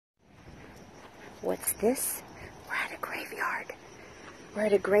What's this? We're at a graveyard. We're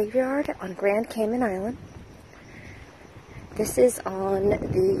at a graveyard on Grand Cayman Island. This is on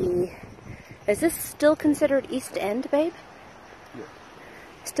the... Is this still considered East End, babe? Yeah.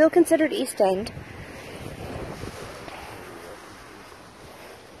 Still considered East End.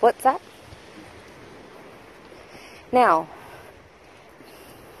 What's that? Now,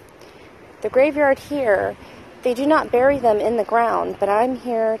 the graveyard here, they do not bury them in the ground, but I'm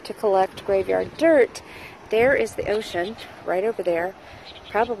here to collect graveyard dirt. There is the ocean, right over there.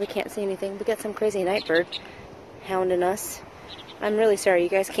 Probably can't see anything. We got some crazy nightbird hounding us. I'm really sorry, you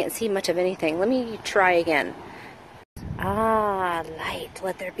guys can't see much of anything. Let me try again. Ah, light.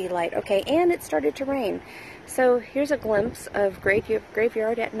 Let there be light. Okay, and it started to rain. So here's a glimpse of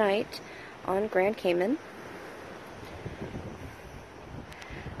graveyard at night on Grand Cayman.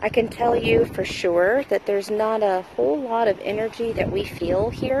 I can tell you for sure that there's not a whole lot of energy that we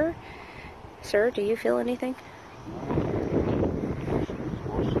feel here. Sir, do you feel anything?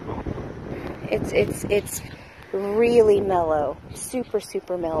 It's really mellow,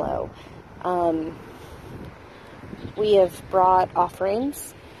 super mellow. We have brought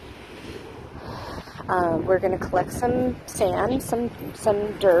offerings. We're going to collect some sand,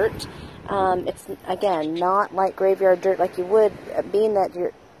 some dirt. It's again not like graveyard dirt like you would, being that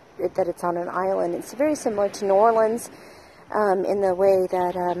it's on an island. It's very similar to New Orleans in the way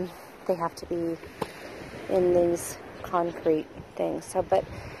that they have to be in these concrete things. So, but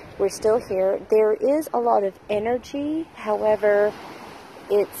we're still here. There is a lot of energy, however,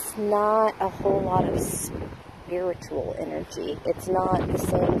 it's not a whole lot of spiritual energy. It's not the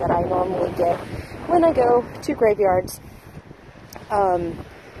same that I normally get when I go to graveyards.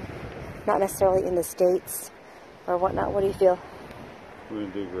 Not necessarily in the States or whatnot. What do you feel? We're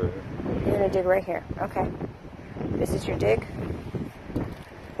going to dig right here. You're going to dig right here. Okay. This is your dig?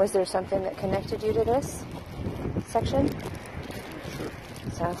 Was there something that connected you to this section? Sure.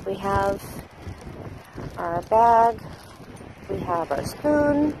 So we have our bag, we have our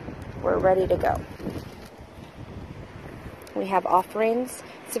spoon, we're ready to go. We have offerings.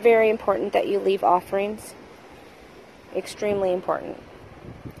 It's very important that you leave offerings. Extremely important.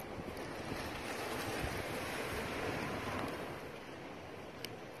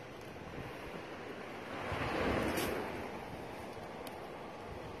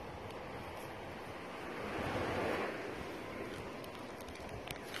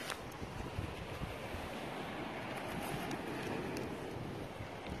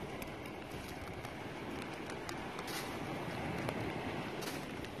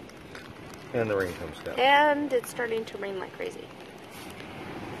 And the rain comes down. And it's starting to rain like crazy.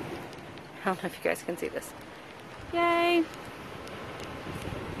 I don't know if you guys can see this. Yay!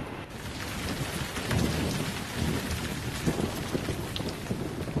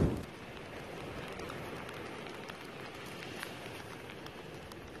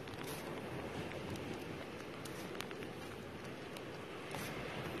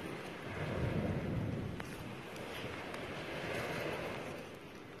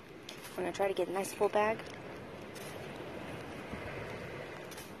 I'm going to try to get a nice full bag.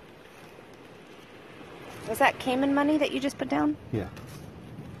 Was that Cayman money that you just put down? Yeah.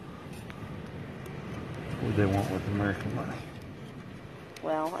 What do they want with American money?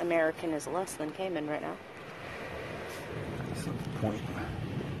 Well, American is less than Cayman right now. That's the point.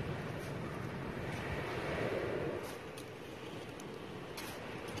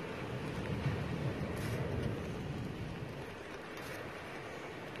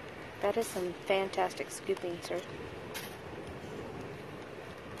 That is some fantastic scooping, sir.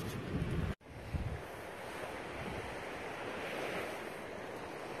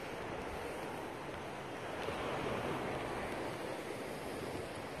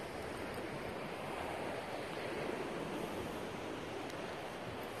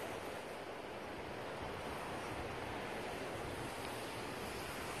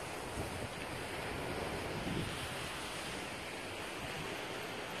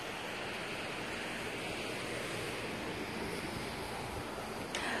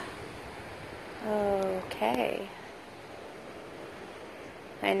 Okay.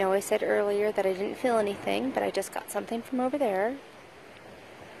 I know I said earlier that I didn't feel anything, but I just got something from over there.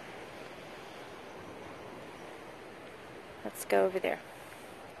 Let's go over there.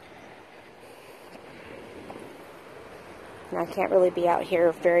 And I can't really be out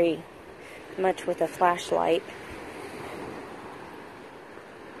here very much with a flashlight.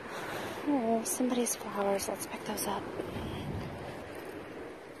 Oh, somebody's flowers. Let's pick those up.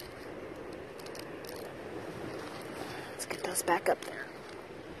 Let's get those back up there.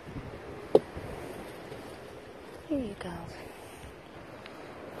 Here you go.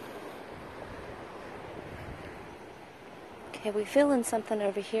 Okay, we feeling something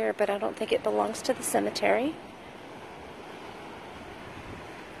over here, but I don't think it belongs to the cemetery.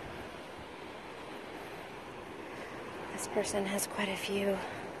 This person has quite a few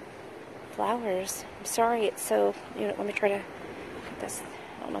flowers. I'm sorry it's so, let me try to get this.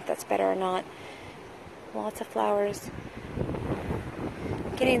 I don't know if that's better or not. Lots of flowers.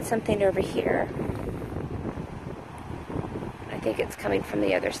 Getting something over here. I think it's coming from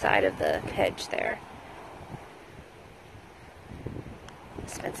the other side of the hedge there.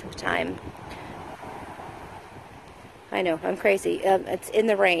 Spend some time. I know, I'm crazy. It's in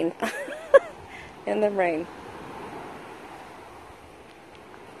the rain. In the rain.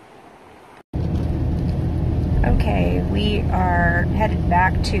 Okay, we are headed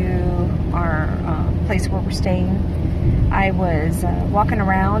back to our place where we're staying. I was walking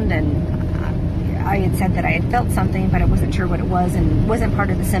around, and I had said that I had felt something, but I wasn't sure what it was, and it wasn't part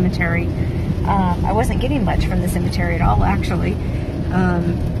of the cemetery. I wasn't getting much from the cemetery at all, actually.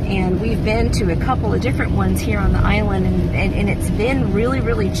 And we've been to a couple of different ones here on the island, and it's been really,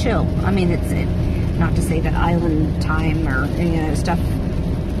 really chill. I mean, it's not to say that island time or any other stuff.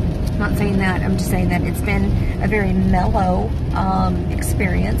 I'm not saying that. I'm just saying that it's been a very mellow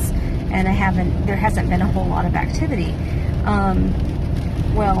experience, and there hasn't been a whole lot of activity.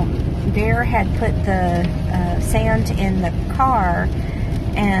 Well, Bear had put the sand in the car,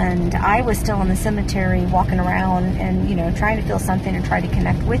 and I was still in the cemetery walking around and, trying to feel something and try to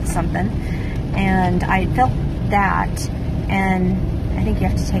connect with something. And I felt that, and I think you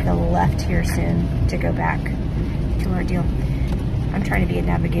have to take a left here soon to go back to our deal. I'm trying to be a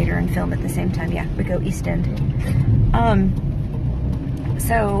navigator and film at the same time. Yeah, we go East End.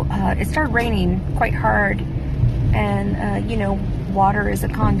 So it started raining quite hard, and, water is a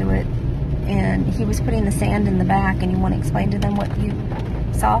conduit. And he was putting the sand in the back, and you want to explain to them what you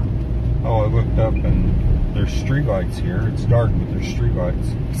saw? Oh, I looked up and there's street lights here. It's dark, but there's street lights.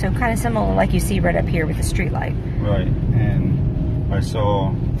 So kind of similar like you see right up here with the street light. Right, and I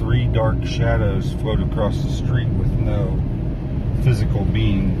saw 3 dark shadows float across the street with no physical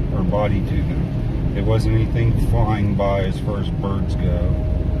being or body to them. It wasn't anything flying by as far as birds go.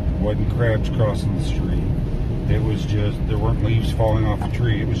 It wasn't crabs crossing the street. It was just, there weren't leaves falling off a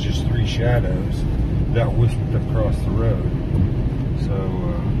tree. It was just 3 shadows that whisked across the road. So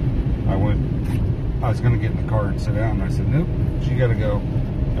I was going to get in the car and sit down, and I said, nope, you got to go.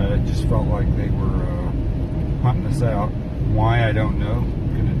 It just felt like they were hunting us out. Why, I don't know.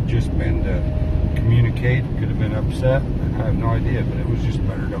 Could have just been to communicate, could have been upset. I have no idea, but it was just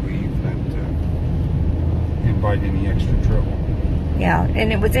better to leave than to invite any extra trouble. Yeah,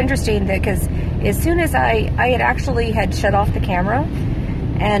 and it was interesting that because as soon as I had shut off the camera,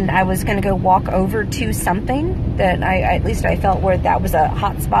 and I was going to go walk over to something that at least I felt where that was a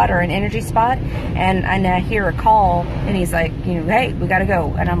hot spot or an energy spot, and I hear a call, and he's like, hey, we got to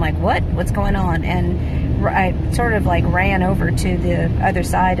go. And I'm like, what? What's going on? And I sort of like ran over to the other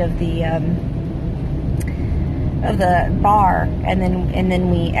side of the bar, and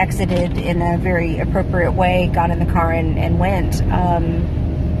then we exited in a very appropriate way, got in the car and went.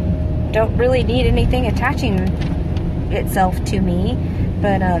 Don't really need anything attaching itself to me.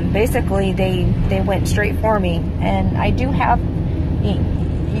 But basically, they went straight for me. And I do have,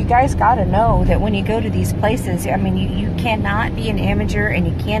 you guys got to know that when you go to these places, I mean, you cannot be an amateur, and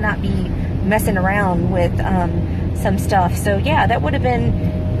you cannot be messing around with some stuff. So yeah, that would have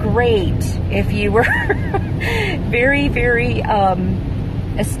been great if you were very, very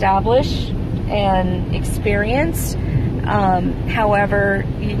established and experienced. However,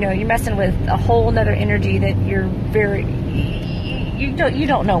 you're messing with a whole nother energy that you're you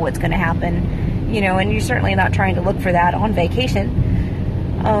don't know what's going to happen, and you're certainly not trying to look for that on vacation.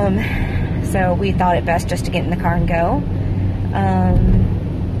 So we thought it best just to get in the car and go.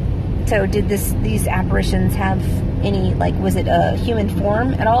 So did these apparitions have any, was it a human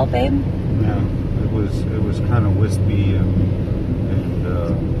form at all, babe? No, it was kind of wispy,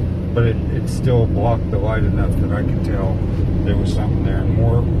 but it still blocked the light enough that I could tell there was something there. And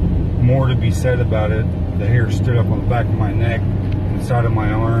more to be said about it. The hair stood up on the back of my neck, inside of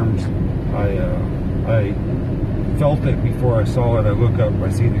my arms. I felt it before I saw it. I look up, I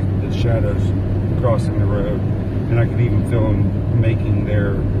see the shadows crossing the road, and I could even feel them making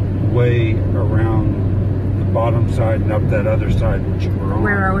their way around the bottom side and up that other side which you were on.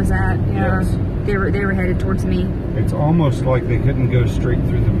 Where I was at, yeah. Yes. They were headed towards me. It's almost like they couldn't go straight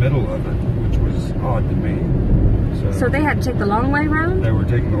through the middle of it, which was odd to me. So they had to take the long way around? They were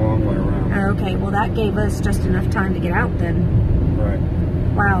taking the long way around. Okay, well that gave us just enough time to get out then. Right.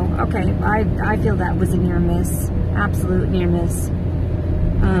 Wow, okay. I feel that was a near miss. Absolute near miss.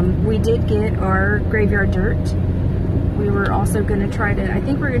 We did get our graveyard dirt. we were also going to try to, I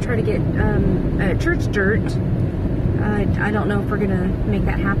think we're going to try to get church dirt. I don't know if we're going to make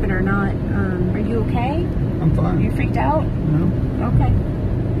that happen or not. Are you okay? I'm fine. Are you freaked out? No. Okay.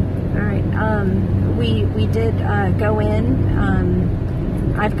 All right. We did go in.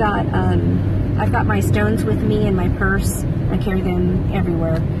 I've got my stones with me in my purse. I carry them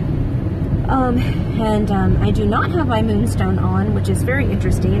everywhere. I do not have my moonstone on, which is very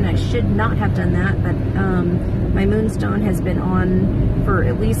interesting. I should not have done that, but my moonstone has been on for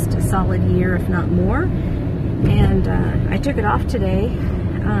at least a solid year, if not more. And I took it off today,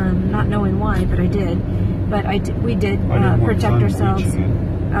 not knowing why, but I did. But we did protect ourselves.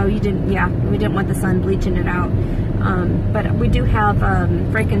 Oh, you didn't? Yeah, we didn't want the sun bleaching it out. But we do have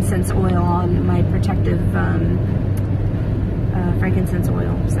frankincense oil on my protective frankincense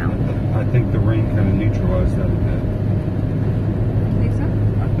oil. So I think the rain kind of neutralized that a bit. You think so?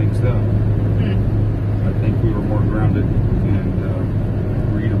 I think so. I think we were more grounded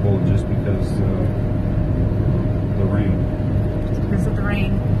and readable just because the rain. Just because of the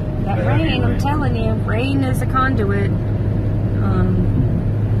rain. That The rain, heavy I'm rain. telling you, rain is a conduit.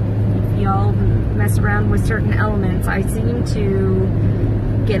 If y'all mess around with certain elements, I seem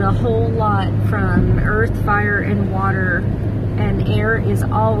to get a whole lot from earth, fire, and water, and air is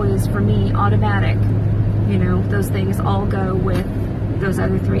always, for me, automatic. You know, those things all go with those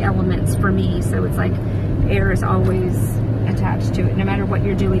other three elements for me, so it's like air is always attached to it. No matter what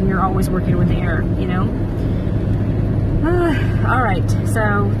you're doing, you're always working with air, you know? All right,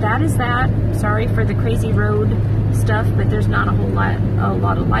 so that is that. Sorry for the crazy road stuff, but there's not a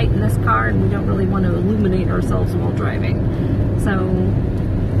lot of light in this car, and we don't really want to illuminate ourselves while driving. So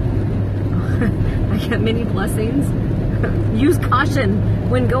I get many blessings. Use caution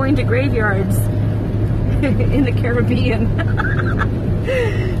when going to graveyards in the Caribbean.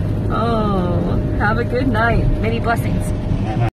 Oh, have a good night. Many blessings.